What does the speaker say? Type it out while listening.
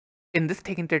In this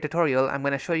Tkinter tutorial, I'm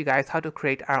going to show you guys how to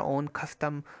create our own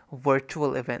custom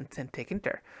virtual events in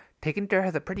Tkinter. Tkinter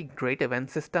has a pretty great event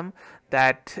system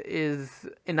that is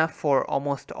enough for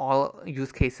almost all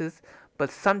use cases,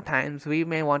 but sometimes we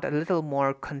may want a little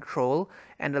more control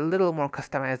and a little more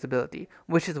customizability,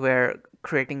 which is where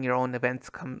creating your own events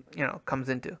comes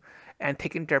into. And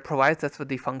Tkinter provides us with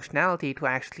the functionality to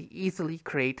actually easily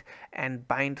create and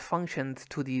bind functions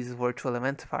to these virtual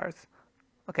events of ours.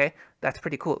 Okay, that's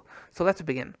pretty cool. So let's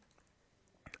begin.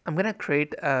 I'm gonna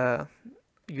create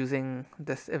using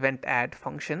this event add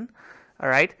function. All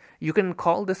right, you can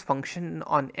call this function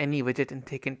on any widget in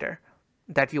Tkinter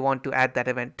that you want to add that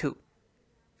event to.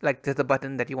 Like there's a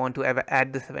button that you want to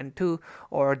add this event to,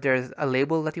 or there's a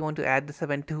label that you want to add this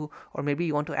event to, or maybe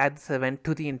you want to add this event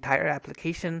to the entire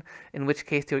application, in which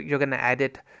case you're going to add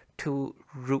it to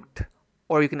root,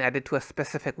 or you can add it to a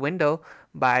specific window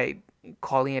by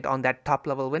calling it on that top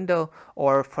level window,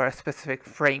 or for a specific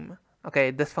frame.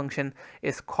 Okay, this function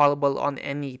is callable on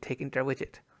any Tkinter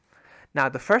widget. Now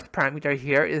the first parameter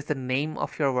here is the name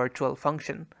of your virtual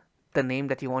function, the name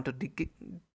that you want to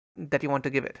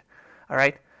give it. All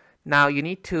right. Now you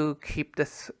need to keep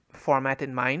this format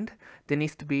in mind. There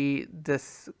needs to be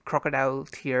this crocodile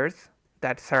tears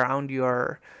that surround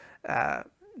your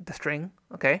the string.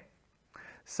 Okay.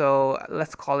 So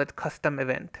let's call it custom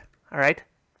event. All right.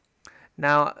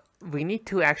 Now we need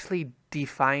to actually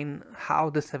define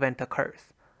how this event occurs.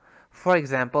 For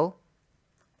example,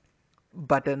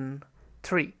 button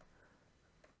 3.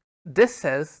 This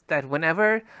says that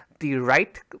whenever the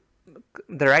right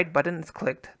button is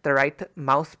clicked, the right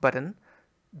mouse button,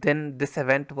 then this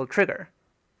event will trigger.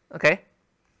 Okay.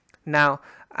 Now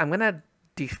I'm gonna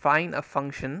define a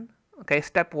function. Okay,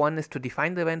 step 1 is to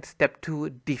define the event. Step 2,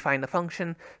 define a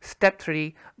function. Step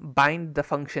 3, bind the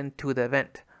function to the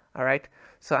event. All right.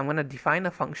 So I'm gonna define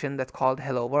a function that's called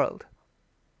hello world,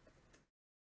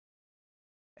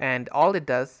 and all it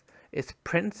does is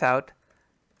prints out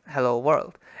hello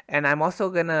world. And I'm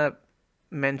also gonna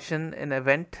mention an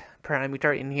event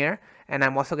parameter in here, and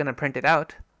I'm also going to print it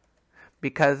out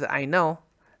because I know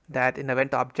that an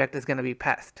event object is going to be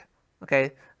passed.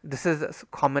 Okay, this is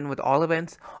common with all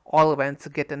events. All events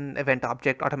get an event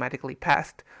object automatically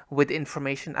passed with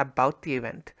information about the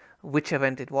event, which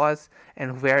event it was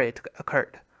and where it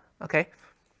occurred. Okay,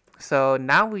 so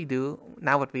now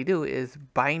what we do is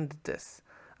bind this.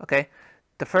 Okay,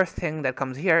 the first thing that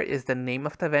comes here is the name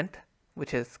of the event,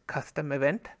 which is custom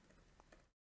event.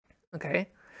 Okay,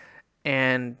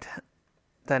 and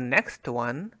the next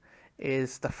one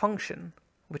is the function,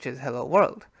 which is hello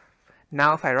world.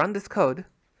 Now if I run this code,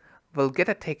 we'll get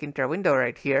a Tkinter window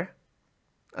right here.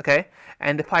 Okay,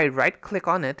 and if I right click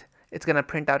on it, it's going to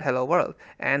print out hello world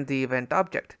and the event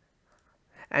object.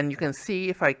 And you can see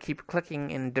if I keep clicking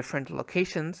in different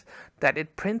locations that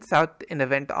it prints out an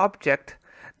event object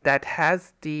that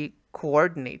has the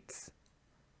coordinates.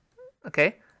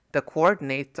 Okay, the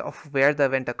coordinates of where the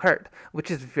event occurred,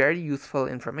 which is very useful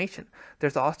information.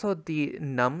 There's also the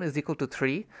num is equal to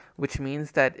 3, which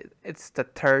means that it's the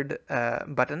third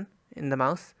button in the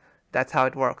mouse. That's how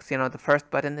it works. You know, the first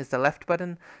button is the left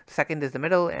button, second is the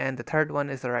middle, and the third one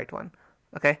is the right one.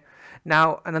 Okay.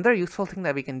 Now, another useful thing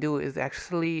that we can do is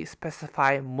actually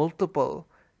specify multiple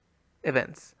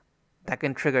events that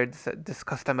can trigger this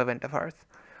custom event of ours.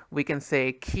 We can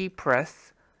say key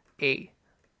press A.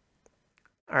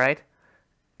 All right,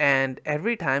 and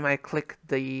every time I click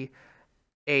the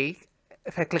A,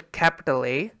 if I click capital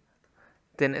A,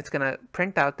 then it's gonna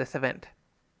print out this event.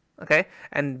 Okay,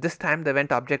 and this time the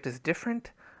event object is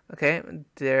different. Okay,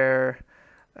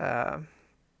 all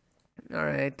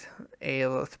right, A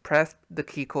was pressed, the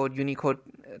key code, Unicode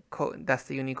code, that's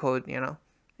the Unicode,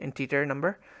 integer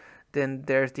number. Then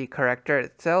there's the character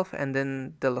itself, and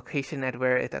then the location at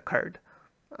where it occurred.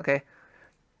 Okay,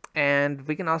 and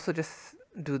we can also just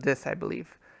do this, I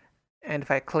believe, and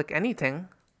if I click anything,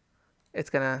 it's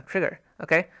gonna trigger.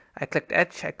 Okay, I clicked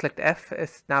H, I clicked F,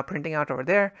 it's now printing out over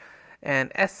there, and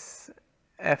S,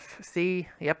 F, C,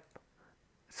 yep.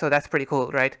 So that's pretty cool,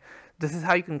 right? This is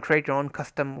how you can create your own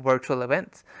custom virtual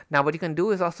events. Now what you can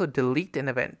do is also delete an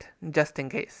event, just in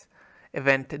case.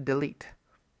 Event delete.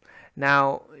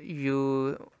 Now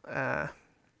you,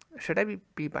 should I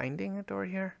be binding it over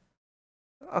here?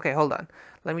 Okay, hold on.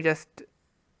 Let me just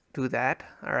do that.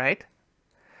 All right,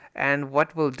 and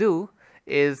what we'll do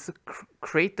is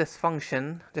create this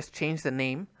function, just change the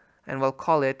name, and we'll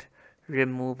call it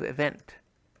remove event.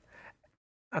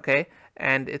 Okay,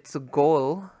 and its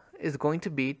goal is going to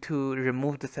be to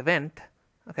remove this event.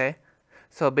 Okay,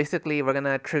 so basically we're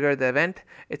gonna trigger the event,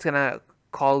 it's gonna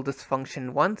call this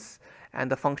function once,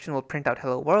 and the function will print out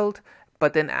hello world,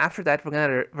 but then after that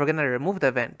we're gonna remove the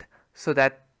event so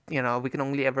that we can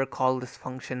only ever call this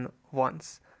function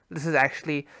once. This is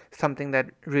actually something that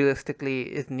realistically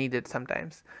is needed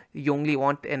sometimes. You only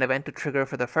want an event to trigger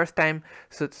for the first time,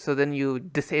 so then you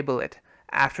disable it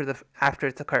after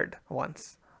it's occurred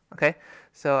once. Okay,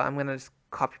 so I'm gonna just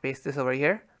copy paste this over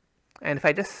here, and if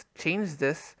I just change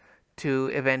this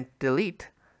to event delete,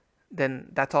 then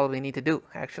that's all we need to do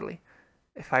actually.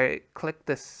 If I click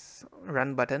this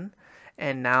run button,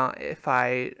 and now if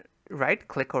I right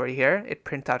click over here, it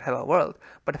prints out hello world.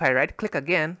 But if I right click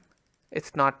again,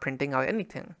 it's not printing out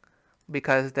anything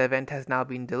because the event has now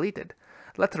been deleted.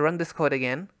 Let's run this code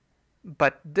again,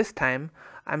 but this time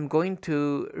I'm going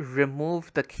to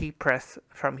remove the key press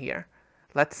from here.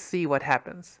 Let's see what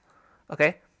happens.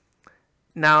 Okay,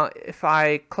 now if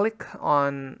I click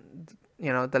on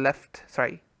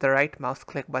the right mouse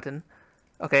click button,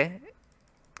 okay,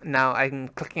 now I'm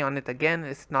clicking on it again,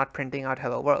 it's not printing out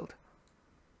hello world.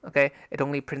 Okay, it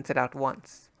only prints it out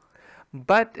once.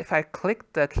 But if I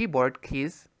click the keyboard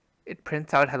keys, it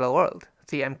prints out hello world.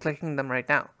 See, I'm clicking them right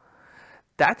now.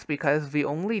 That's because we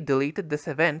only deleted this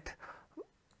event.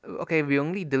 Okay, we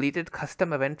only deleted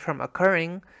custom event from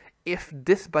occurring if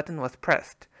this button was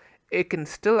pressed. It can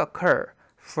still occur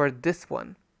for this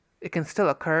one. It can still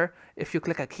occur if you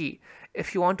click a key.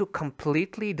 If you want to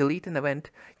completely delete an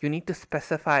event, you need to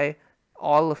specify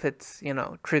all of its,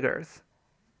 triggers.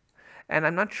 And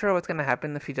I'm not sure what's going to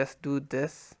happen if you just do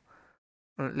this.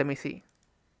 Let me see.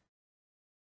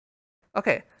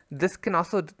 Okay, this can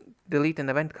also delete an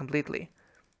event completely.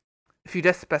 If you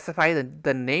just specify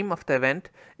the name of the event,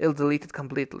 it'll delete it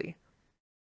completely.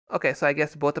 Okay, so I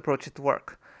guess both approaches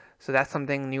work. So that's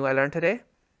something new I learned today.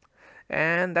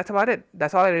 And that's about it.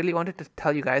 That's all I really wanted to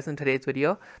tell you guys in today's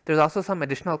video. There's also some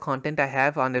additional content I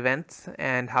have on events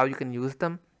and how you can use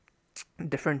them,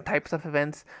 different types of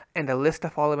events, and a list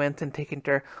of all events in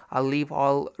Tkinter. I'll leave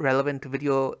all relevant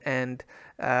video and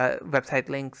website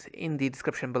links in the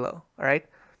description below. Alright,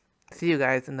 see you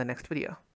guys in the next video.